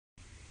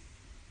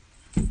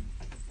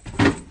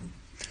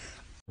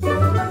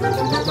What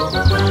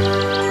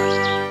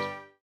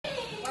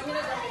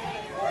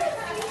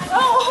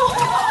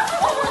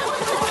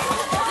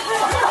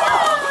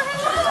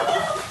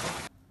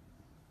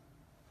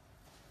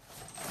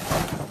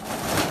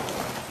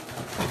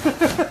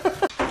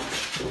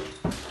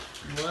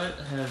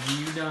have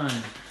you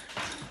done?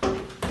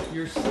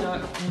 You're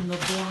stuck in the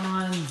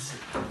blondes.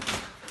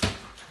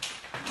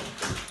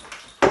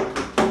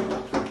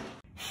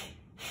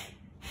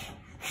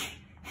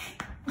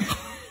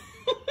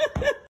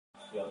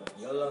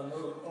 يلا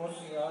نرقص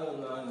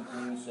يلا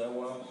نكون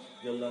سوا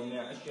يلا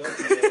نعشق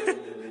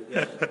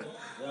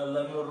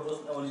يلا نرقص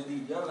اول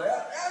جديد يلا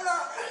يلا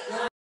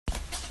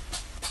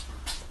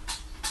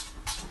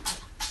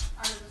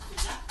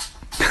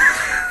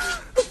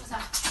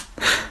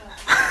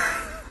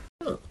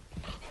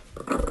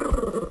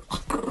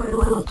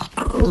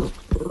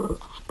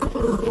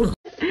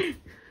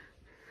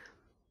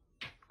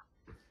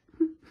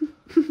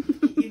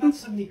You've had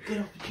so many good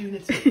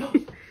opportunities.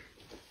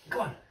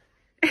 Go on.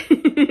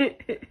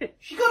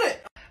 She got it!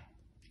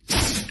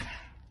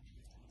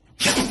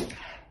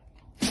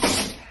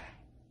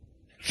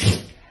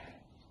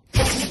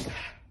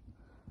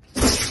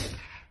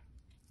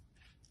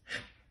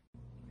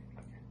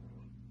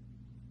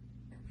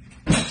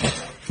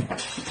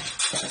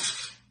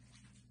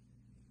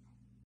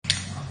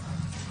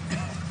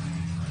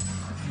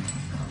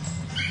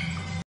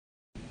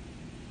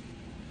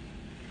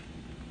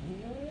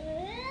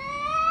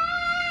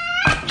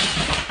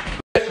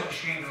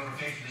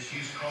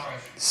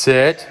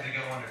 Sit.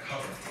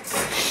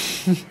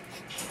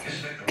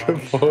 Good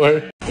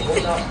boy.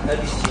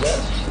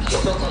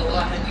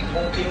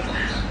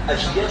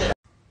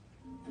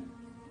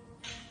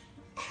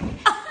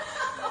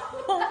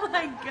 Oh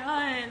my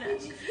god.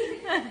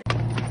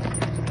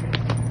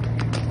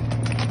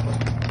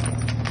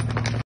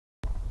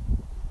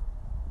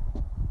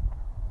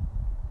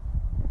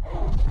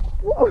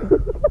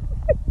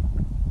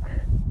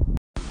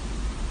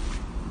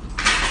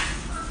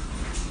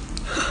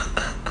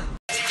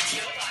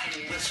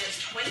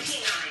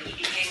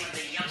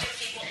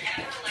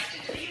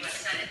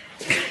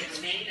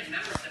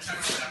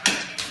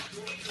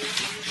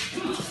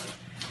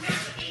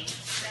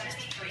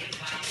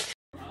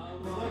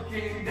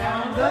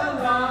 Down the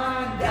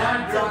line,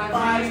 that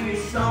drives me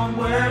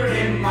somewhere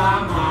in my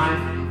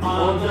mind,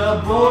 on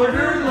the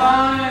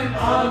borderline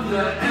of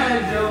the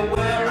edge of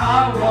where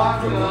I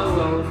walk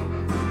alone.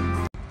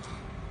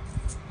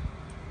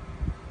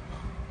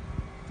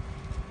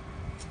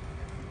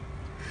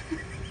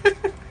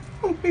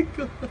 Oh my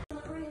god.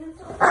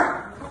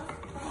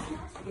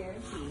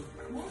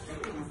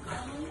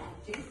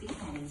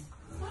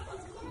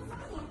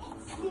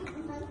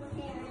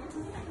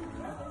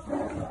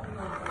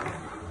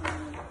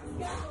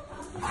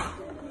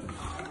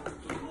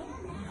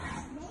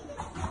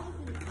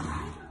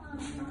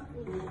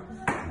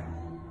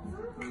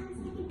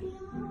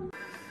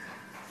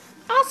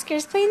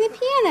 Oscar's playing the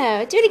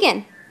piano. Do it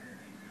again.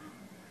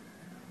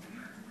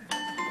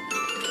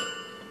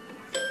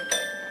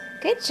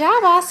 Good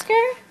job, Oscar.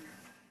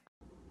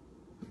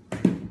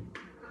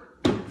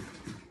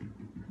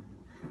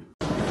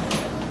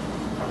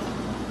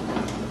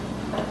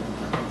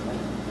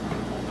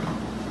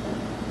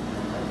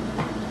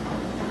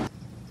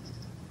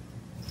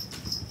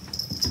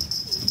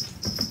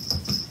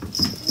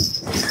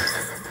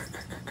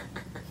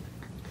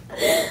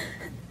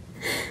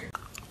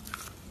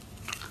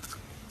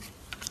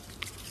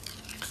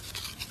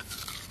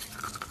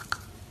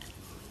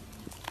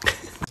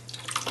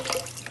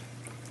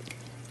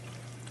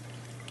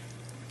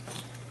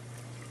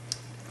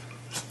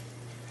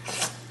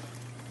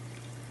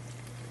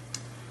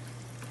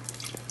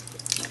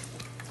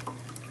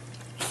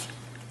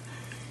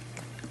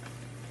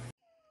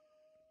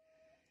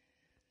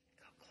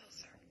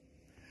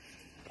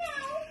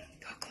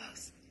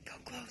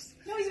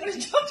 No, he's gonna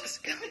jump.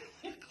 Just go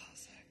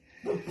closer.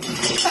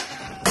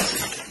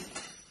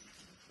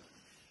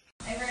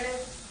 I heard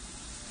it.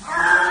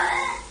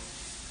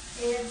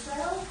 It's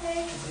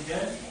okay. Is it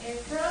good?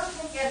 It's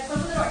okay. Yeah,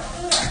 close the door.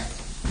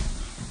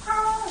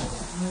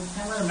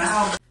 Close the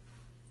door.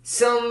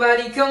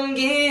 Somebody come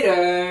get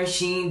her,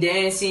 she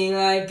dancing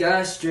like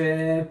a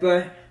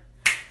stripper.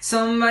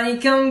 Somebody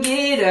come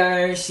get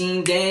her,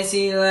 she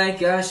dancing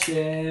like a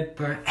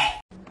stripper.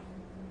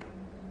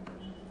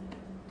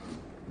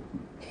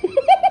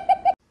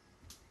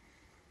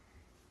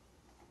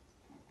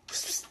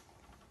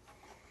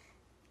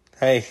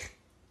 Hey.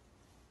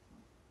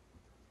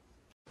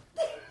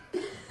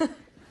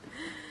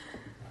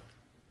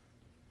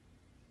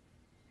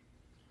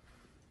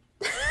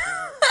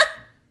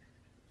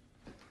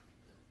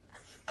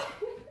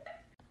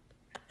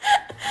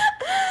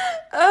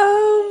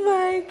 Oh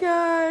my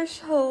gosh,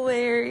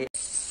 hilarious.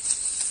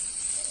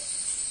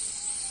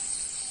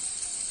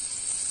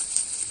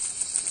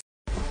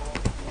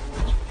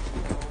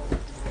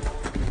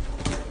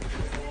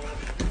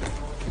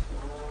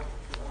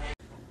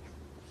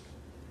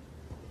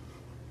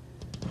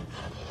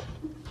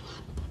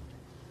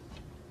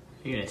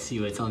 I gotta see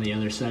what's on the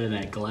other side of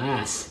that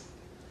glass.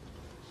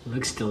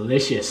 Looks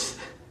delicious.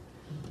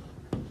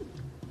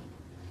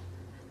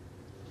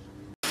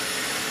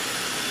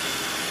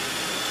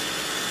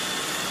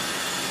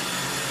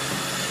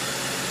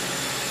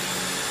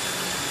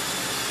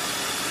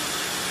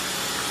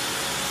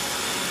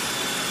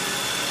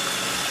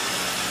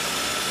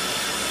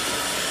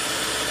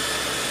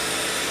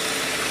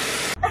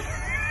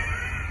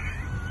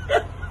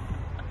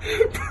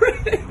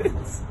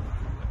 Prince!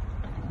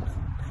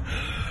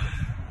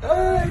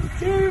 Oh, I'm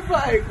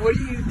terrified. What are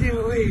you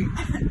doing?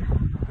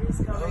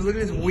 Oh, look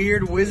at this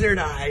weird wizard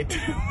eye.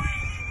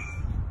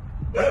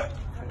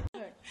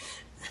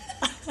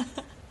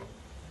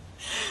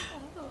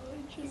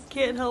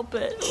 Can't help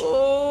it.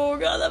 Oh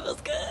god, that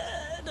feels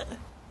good.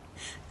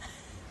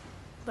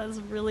 That's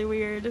really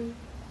weird.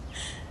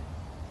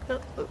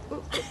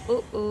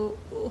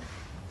 Oh.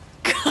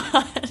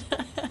 God.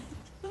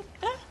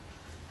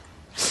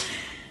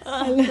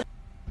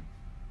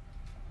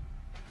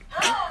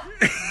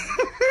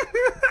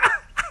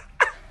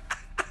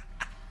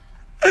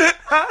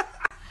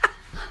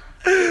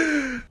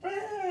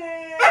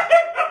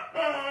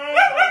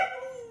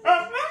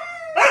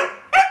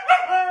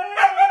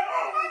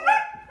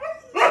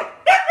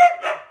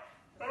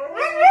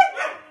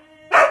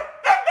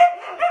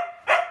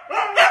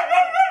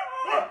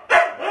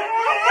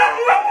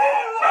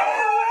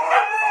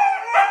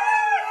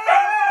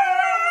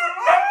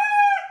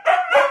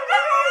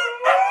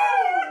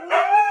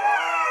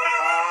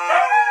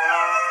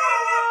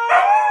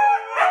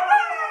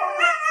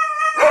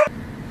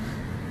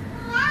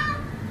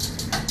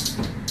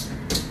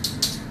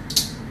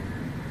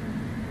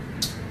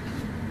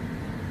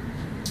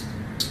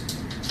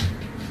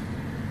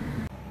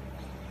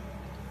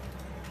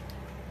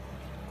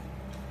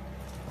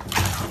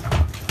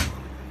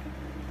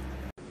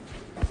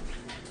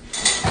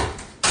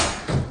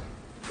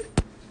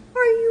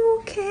 Are you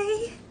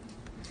okay?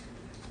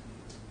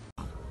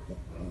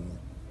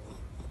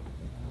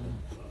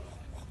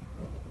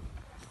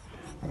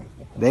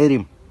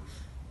 Dating.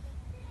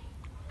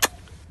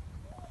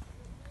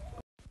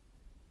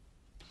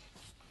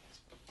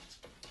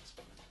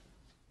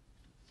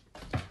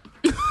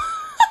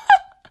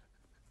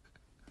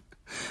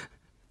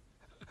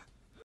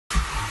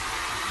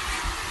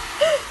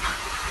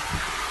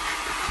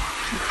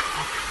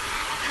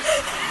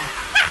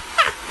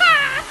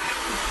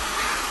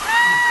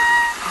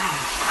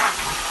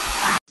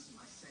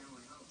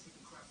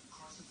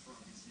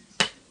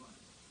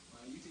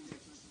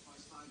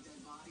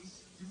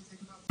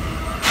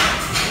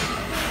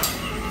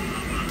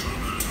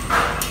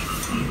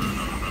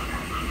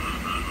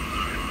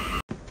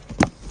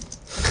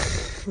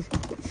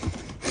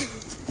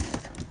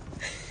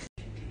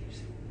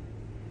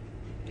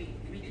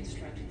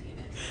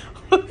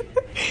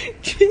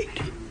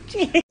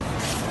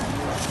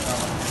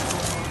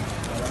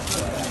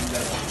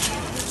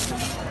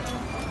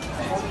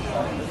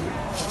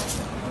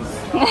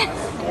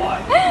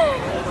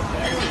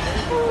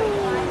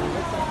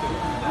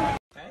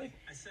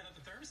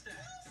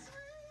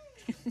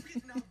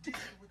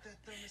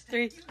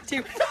 Three,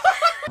 two.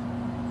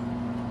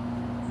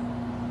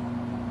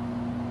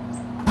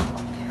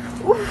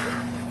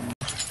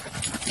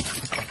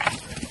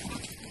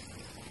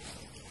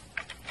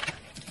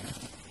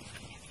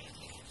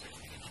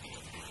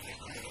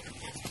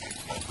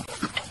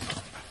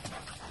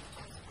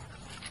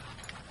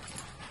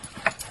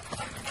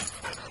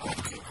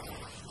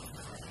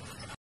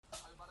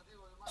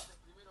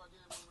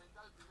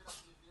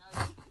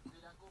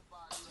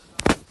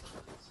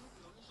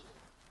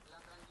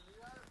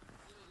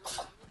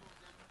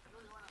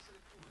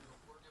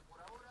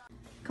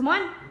 Come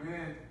on.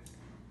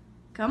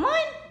 Come on.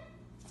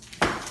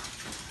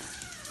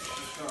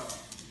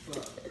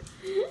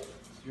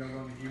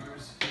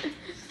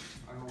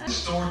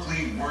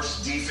 Historically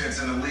worst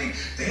defense in the league.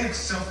 They have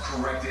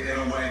self-corrected in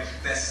a way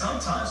that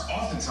sometimes,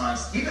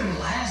 oftentimes, even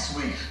last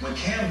week when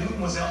Cam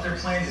Newton was out there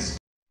playing his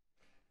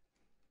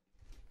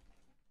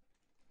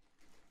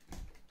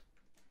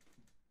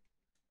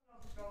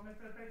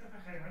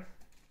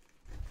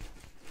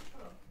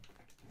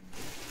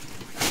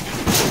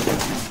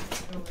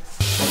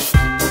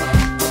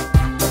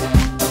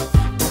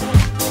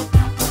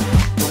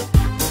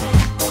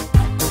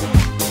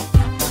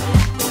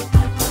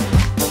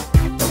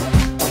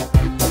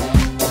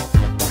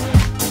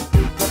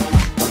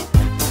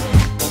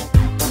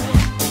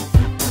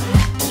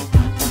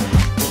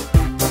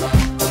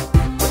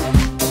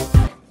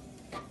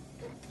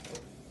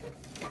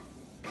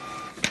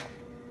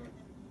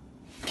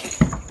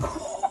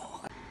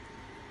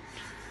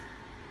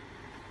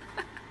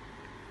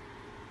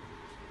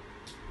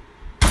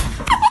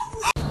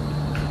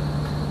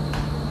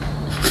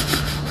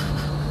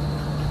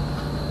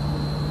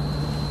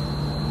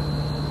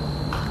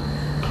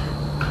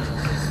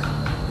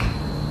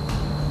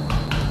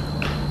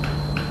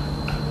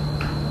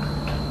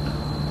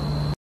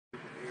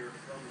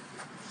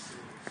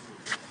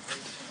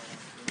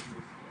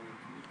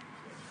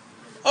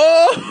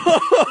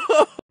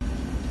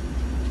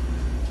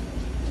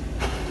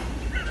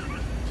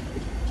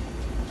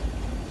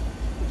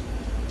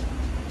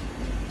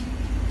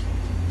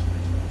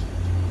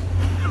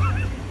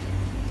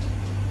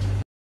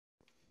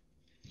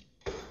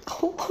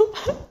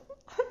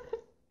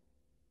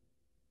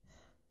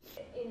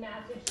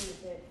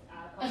Massachusetts a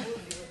couple of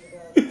years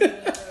ago.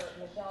 Teenager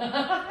Michelle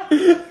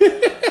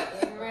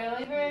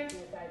Really, Greg?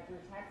 suicide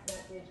through text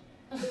message.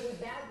 So was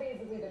that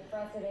basically the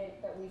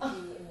precedent that we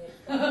see in this?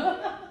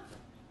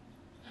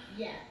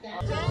 Yes.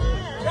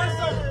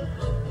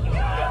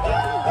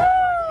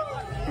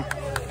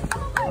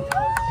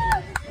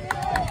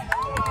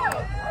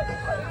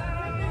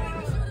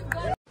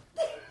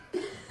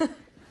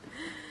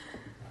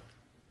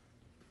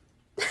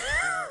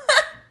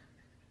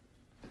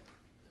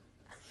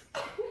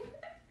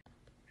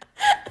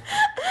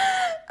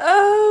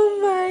 Oh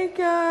my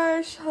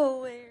gosh,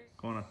 hilarious.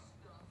 Go on.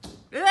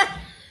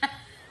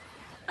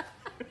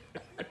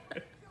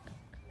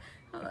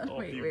 Hold on, Hope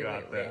wait. you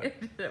got that.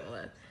 Hold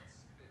on.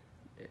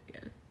 Do it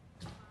again.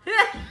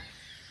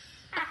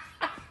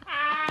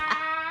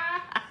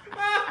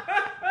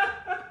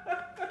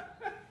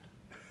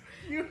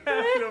 You have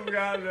to have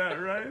got that,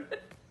 right?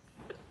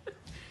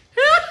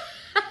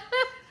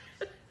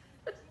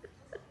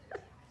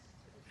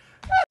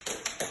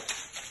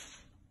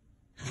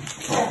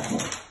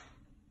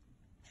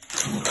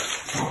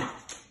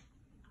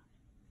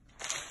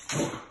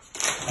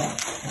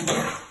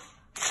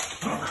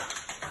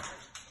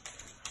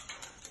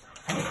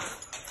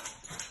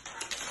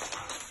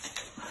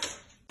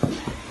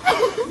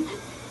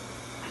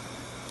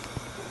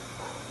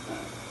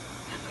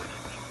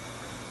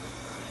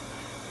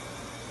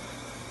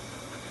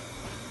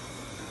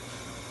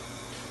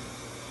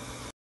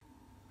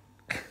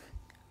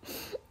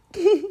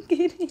 ¿Qué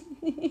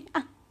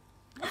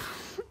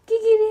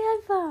querés,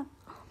 Alfa?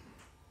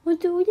 No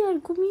te voy a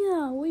dar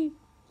comida, güey.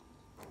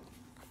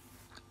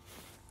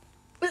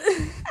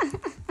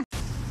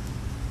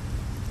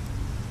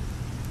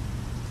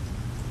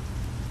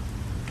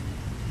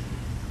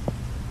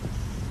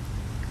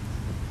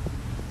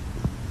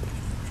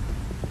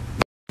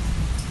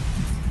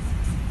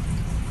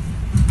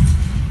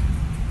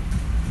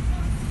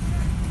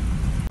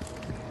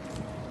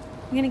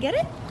 You gonna get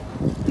it?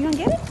 You gonna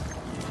get it?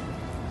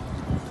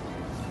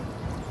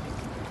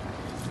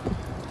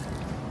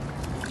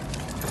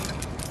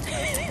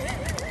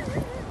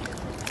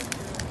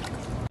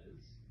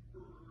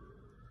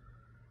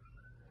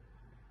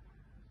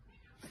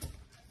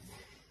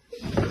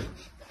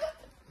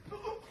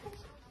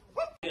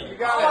 You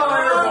got it.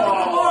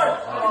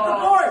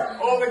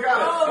 Oh, they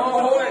got it. Oh,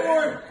 hold it.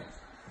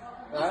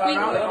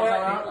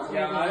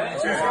 Got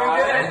it. She's gonna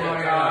get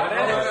it. Got it.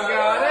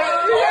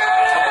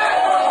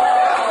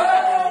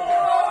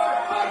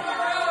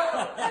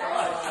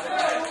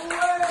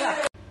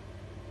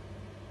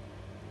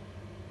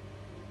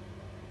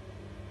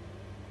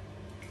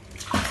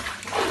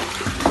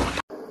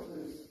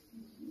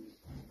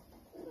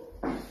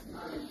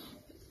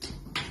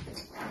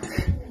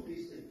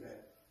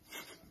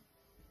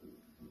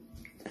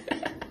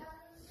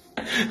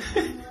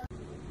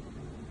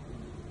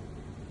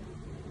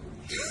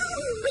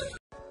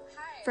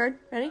 Ferd,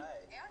 ready?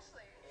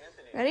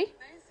 Ready?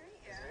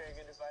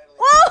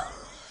 Whoa!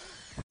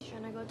 He's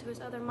trying to go to his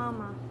other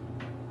mama.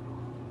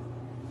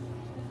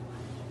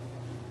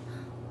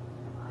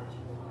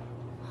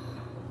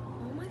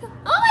 Oh my god!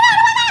 Oh my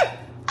god! Oh my god!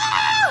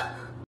 Ah!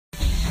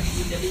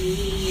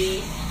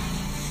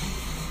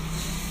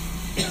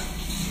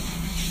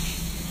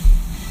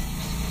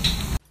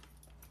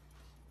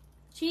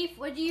 Chief,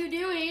 what are you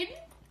doing?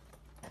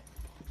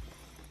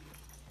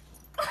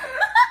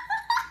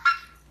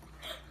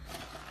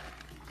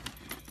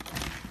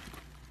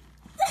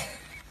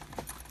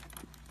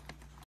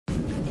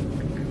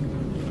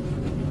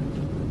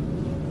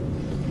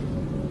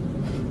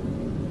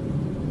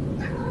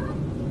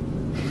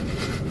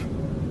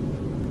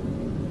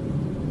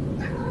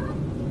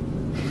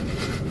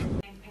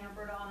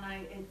 Pampered all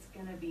night, it's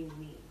gonna be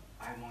me.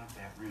 I want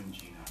that room,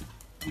 Gina.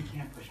 You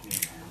can't push me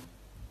around.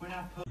 We're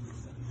not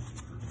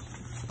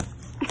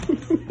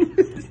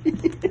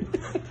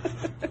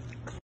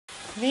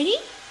Ready?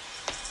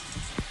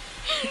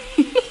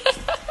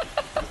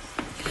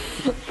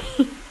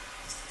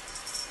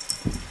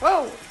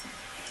 Whoa!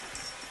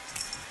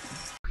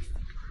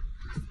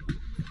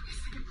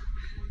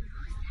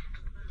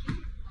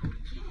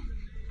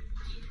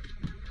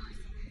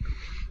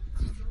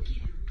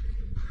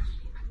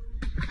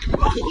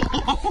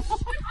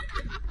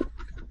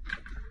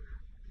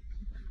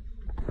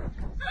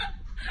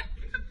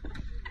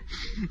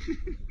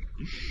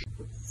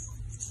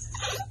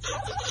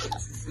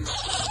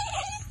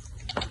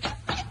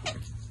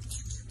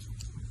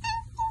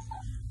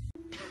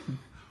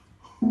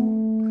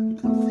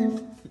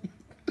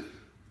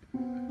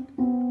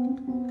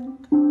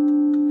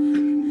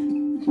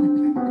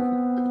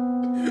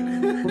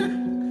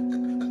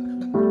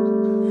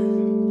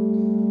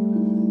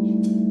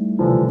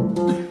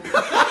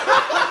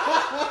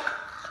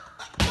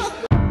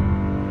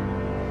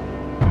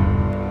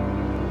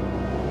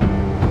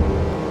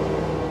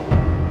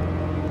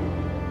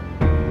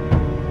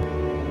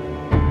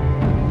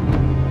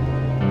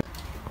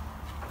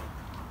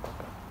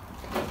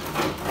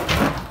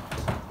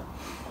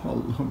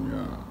 Allah'ım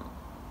ya.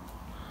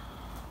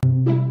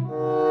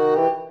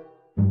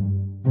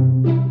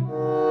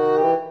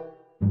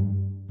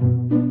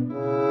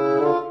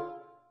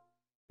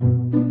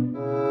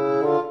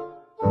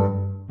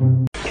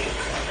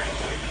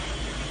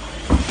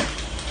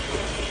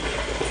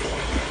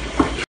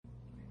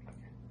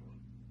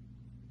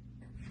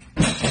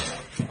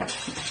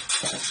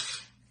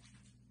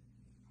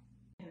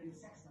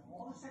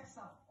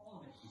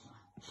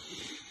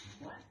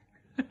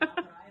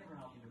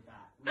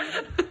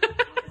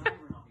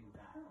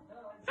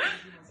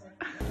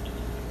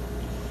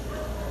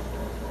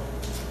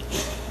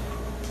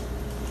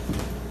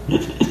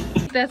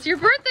 That's your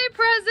birthday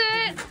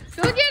present.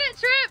 Go get it,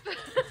 Trip.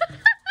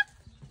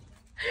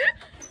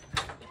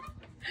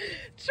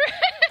 Trip.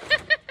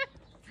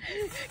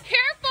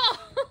 Careful.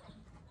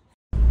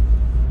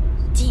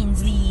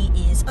 Tinsley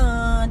is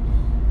on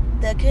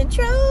the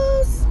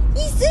controls.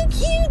 He's so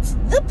cute.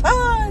 The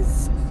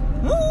paws.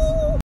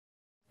 Ooh.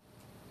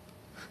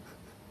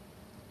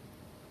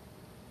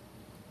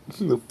 What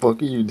the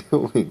fuck are you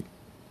doing?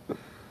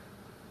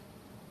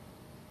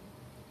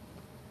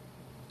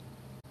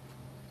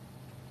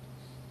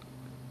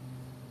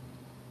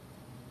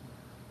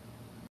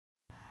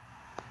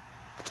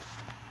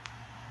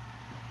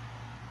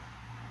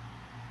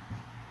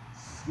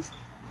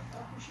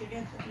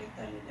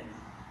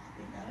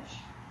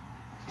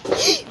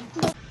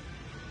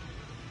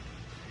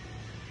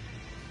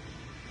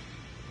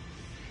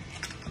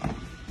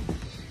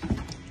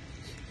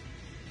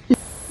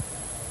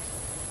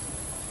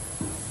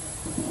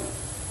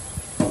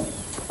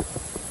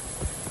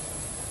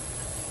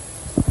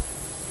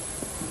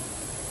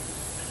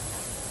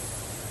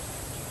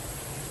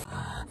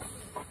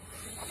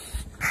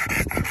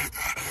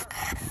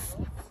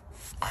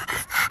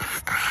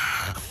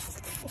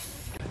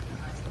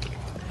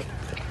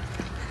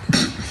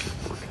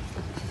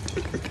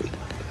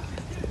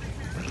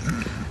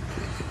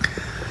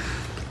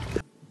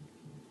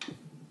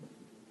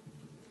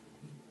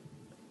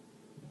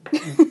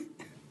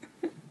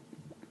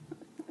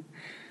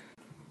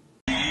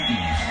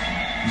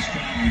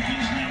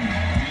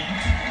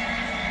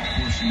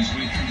 His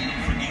way through the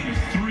middle for a gain of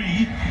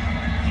 3.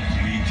 Up to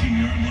the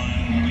 18-yard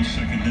line. It'll be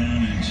second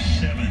down and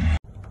 7.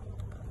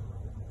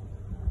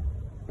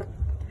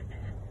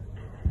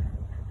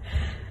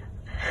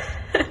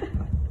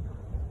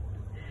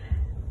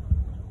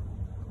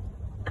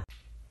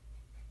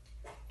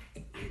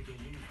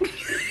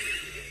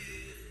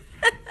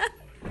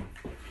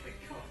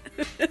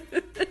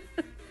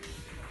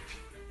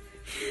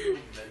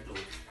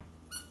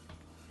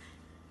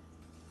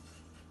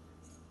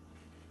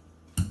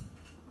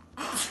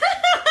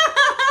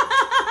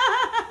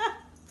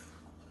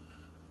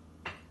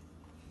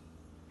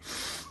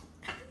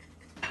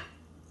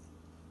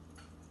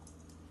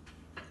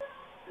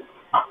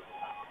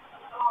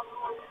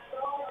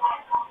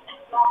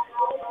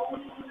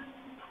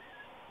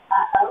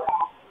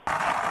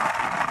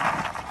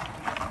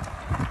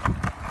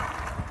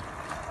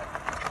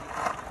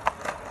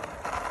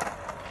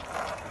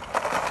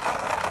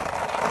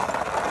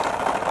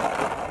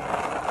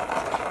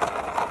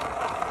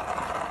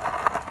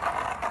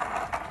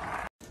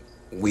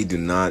 We do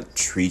not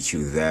treat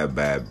you that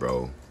bad,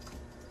 bro.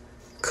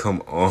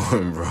 Come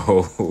on,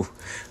 bro.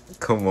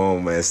 Come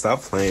on, man.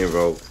 Stop playing,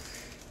 bro.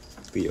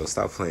 Leo,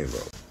 stop playing, bro.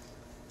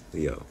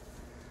 Leo.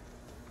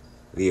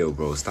 Leo,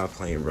 bro. Stop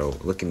playing, bro.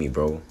 Look at me,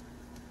 bro.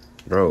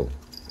 Bro.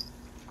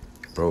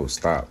 Bro,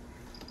 stop.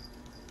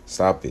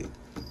 Stop it.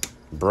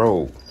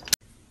 Bro.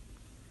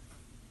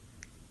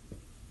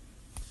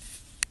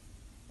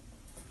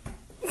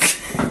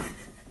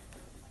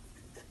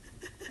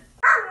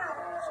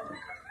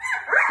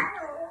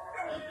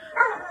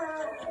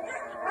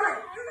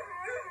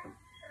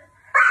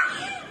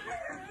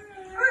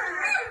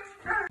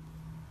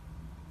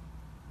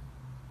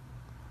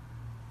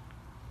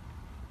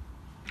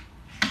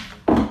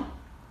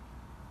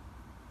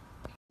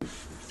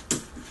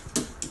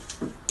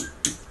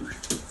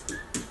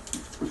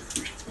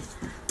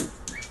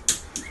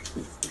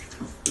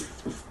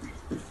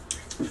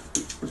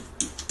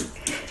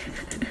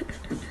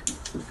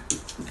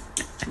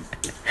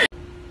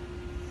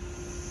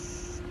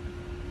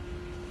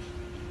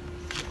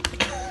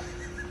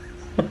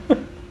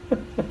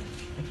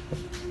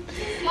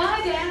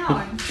 Lie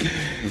down.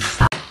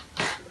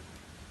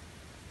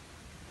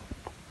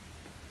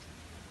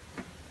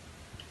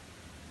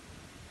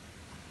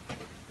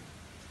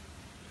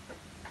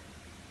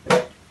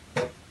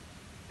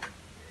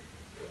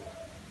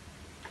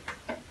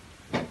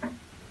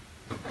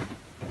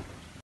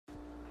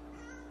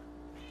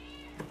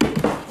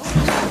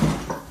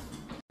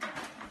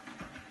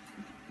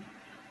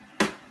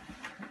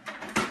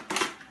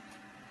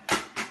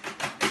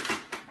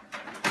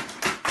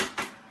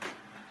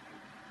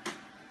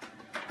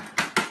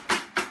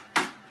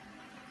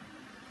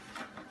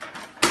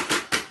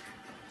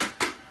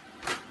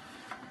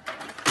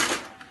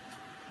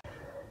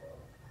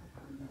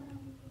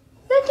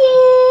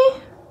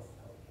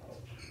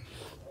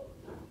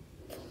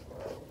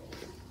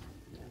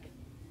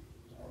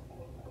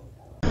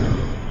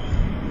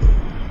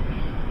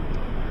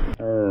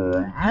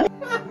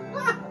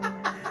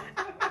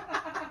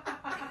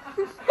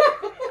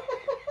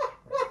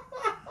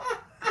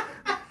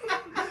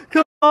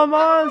 Come on,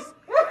 Mars!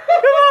 Come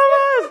on,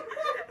 Mars!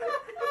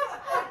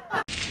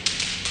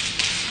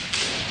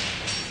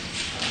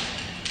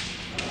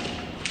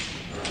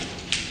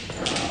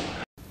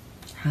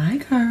 Hi,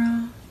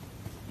 Carl.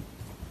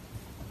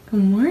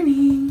 Good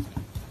morning.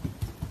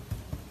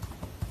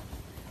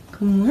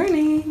 Good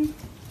morning.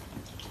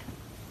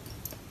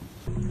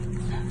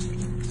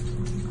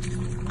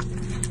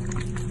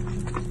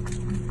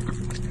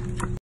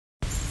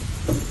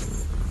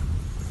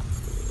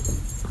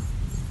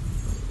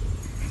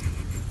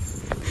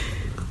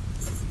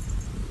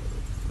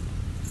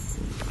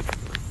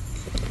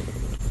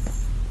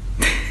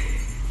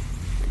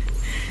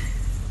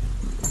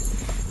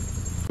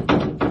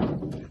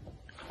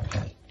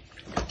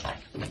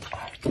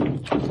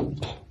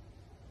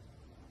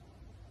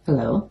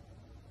 Hello?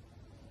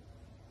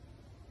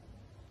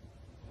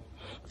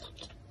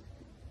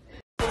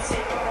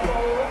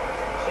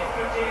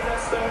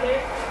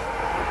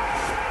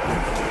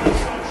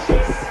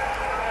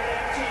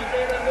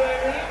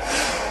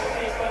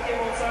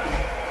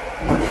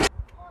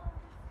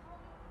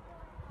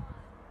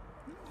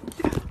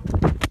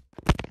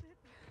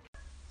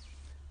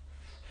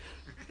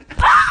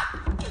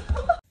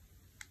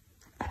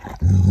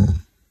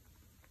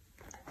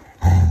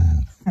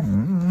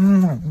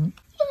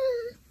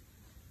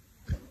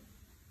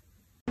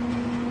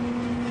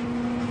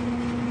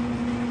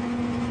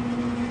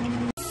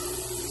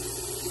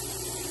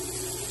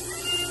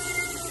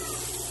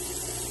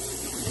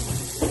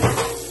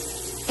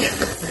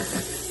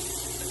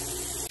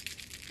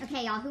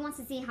 Okay, y'all, who wants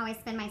to see how I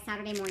spend my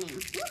Saturday morning?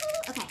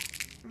 Woohoo! Okay,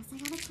 first I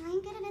gotta try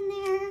and get it in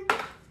there.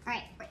 All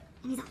right,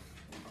 and he's off.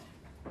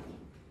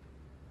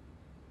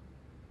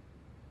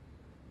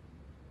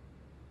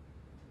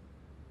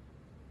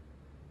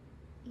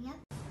 Yep.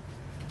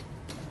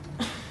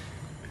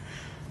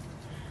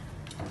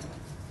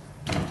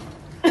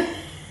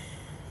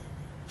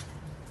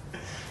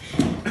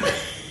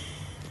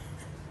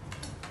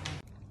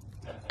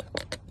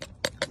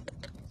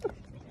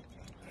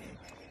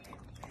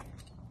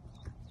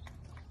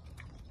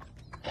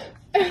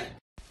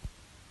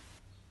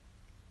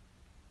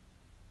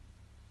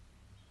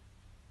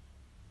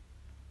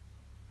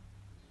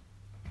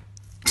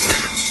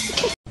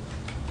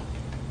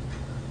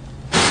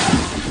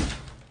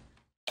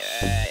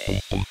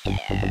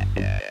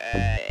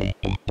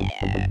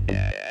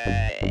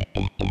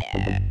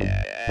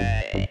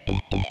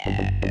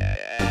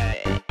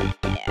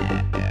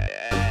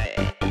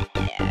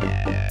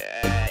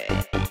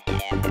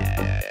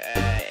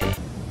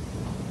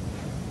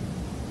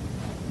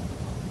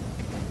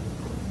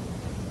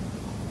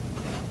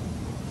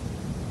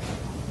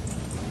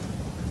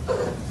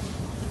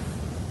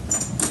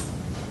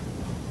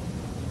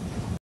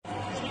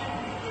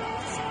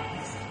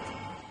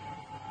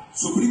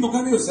 Su primo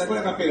cambio sacó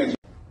la campera.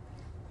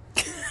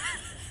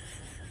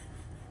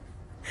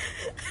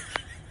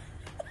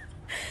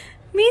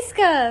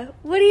 Miska,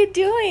 what are you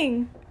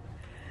doing?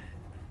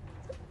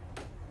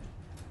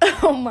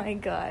 Oh my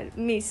god,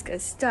 Miska,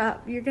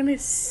 stop. You're gonna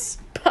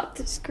pop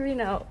the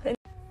screen out.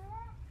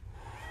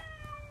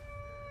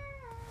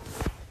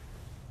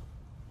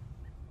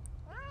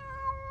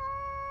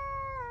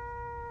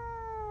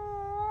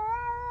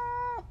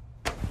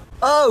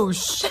 Oh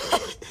shit!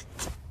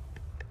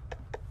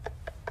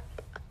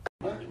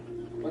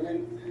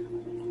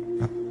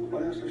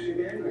 What else was she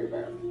be angry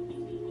about?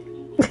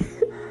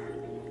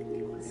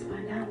 Let's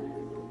find out.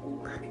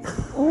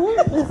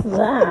 What is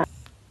that?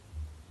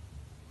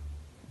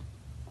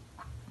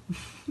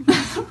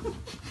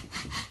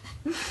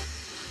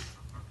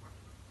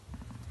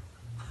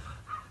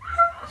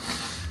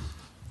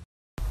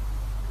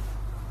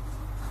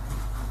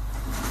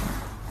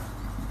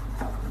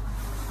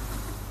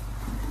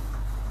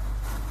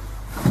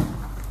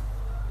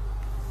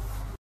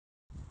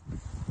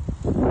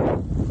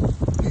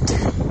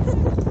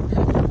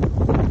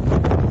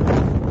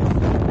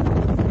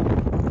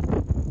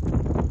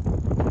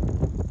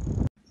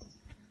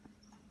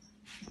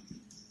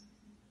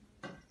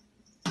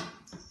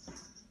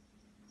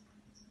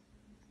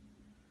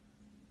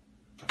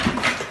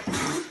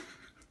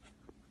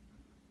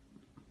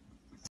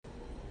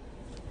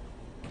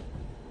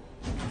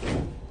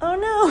 Oh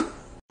no!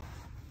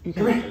 You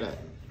come here.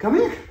 Come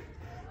here.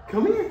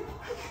 Come here.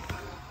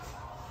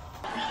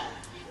 I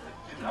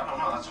don't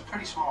know. That's a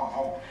pretty small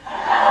hole.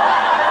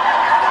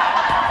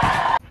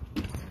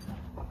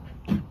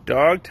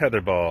 Dog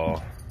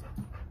tetherball.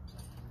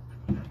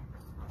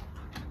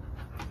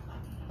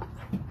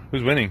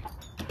 Who's winning?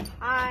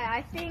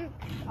 I think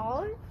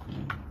all.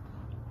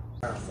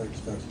 Thanks,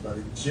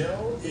 buddy.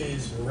 Jill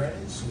is ready.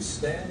 She's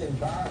standing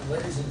by.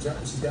 Ladies and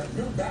gentlemen, she's got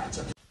new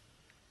bats.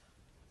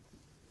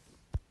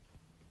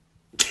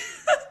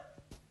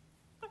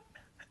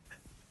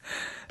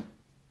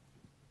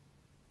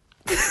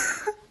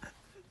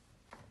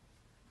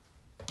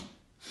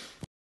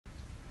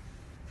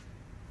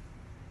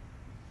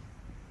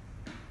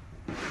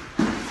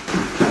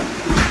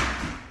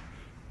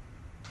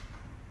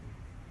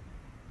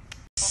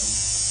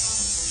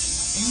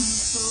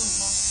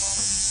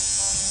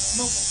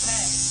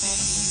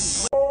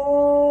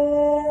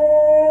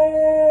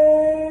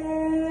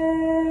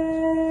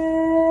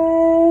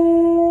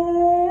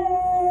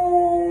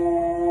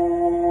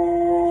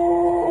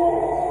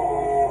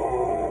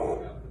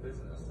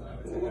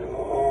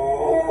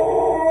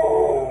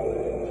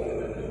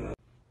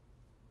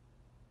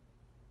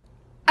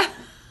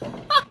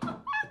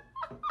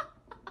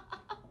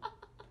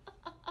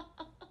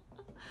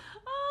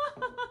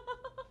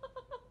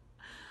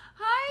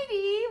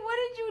 Heidi, what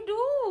did you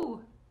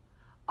do?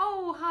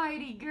 Oh,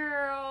 Heidi,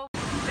 girl.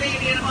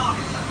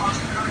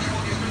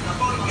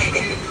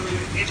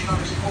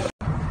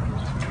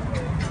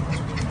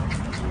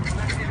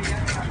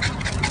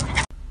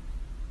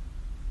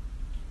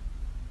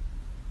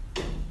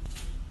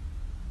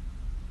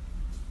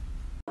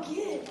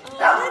 Again. Oh,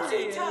 that's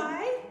it,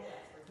 Ty.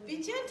 Be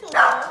gentle,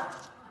 though.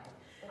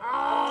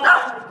 Oh,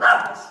 my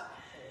gosh.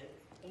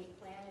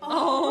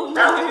 Oh,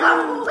 my.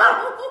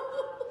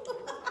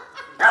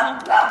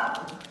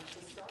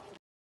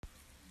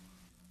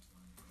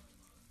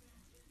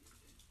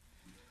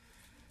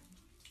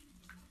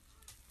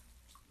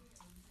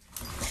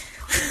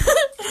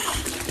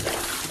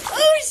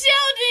 Oh,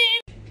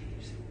 Sheldon!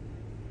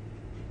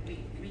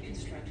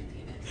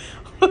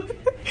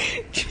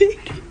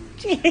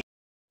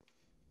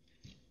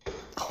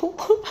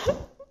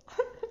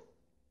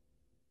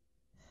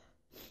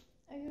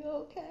 Are you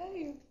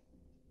okay?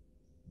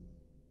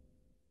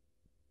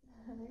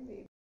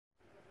 Maybe.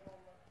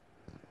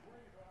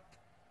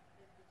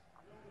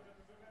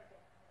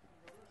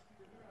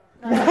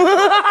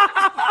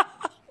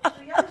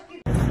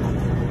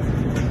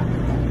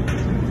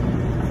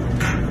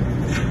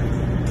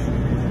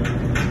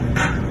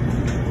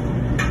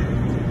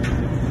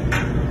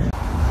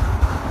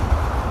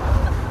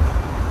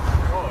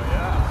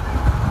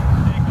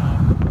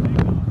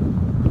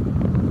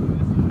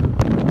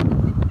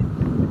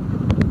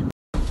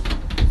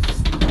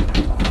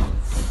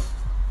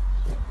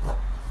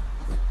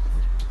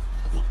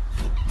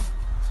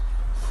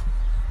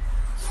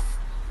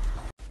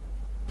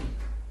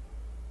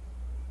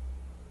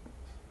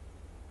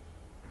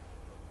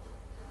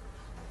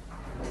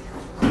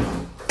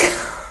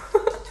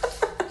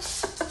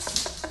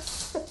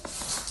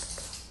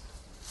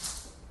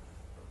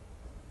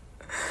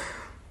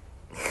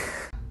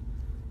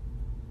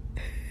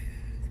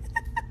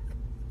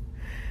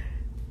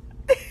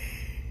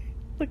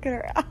 Look at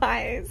her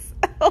eyes.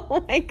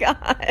 Oh my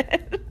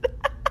god.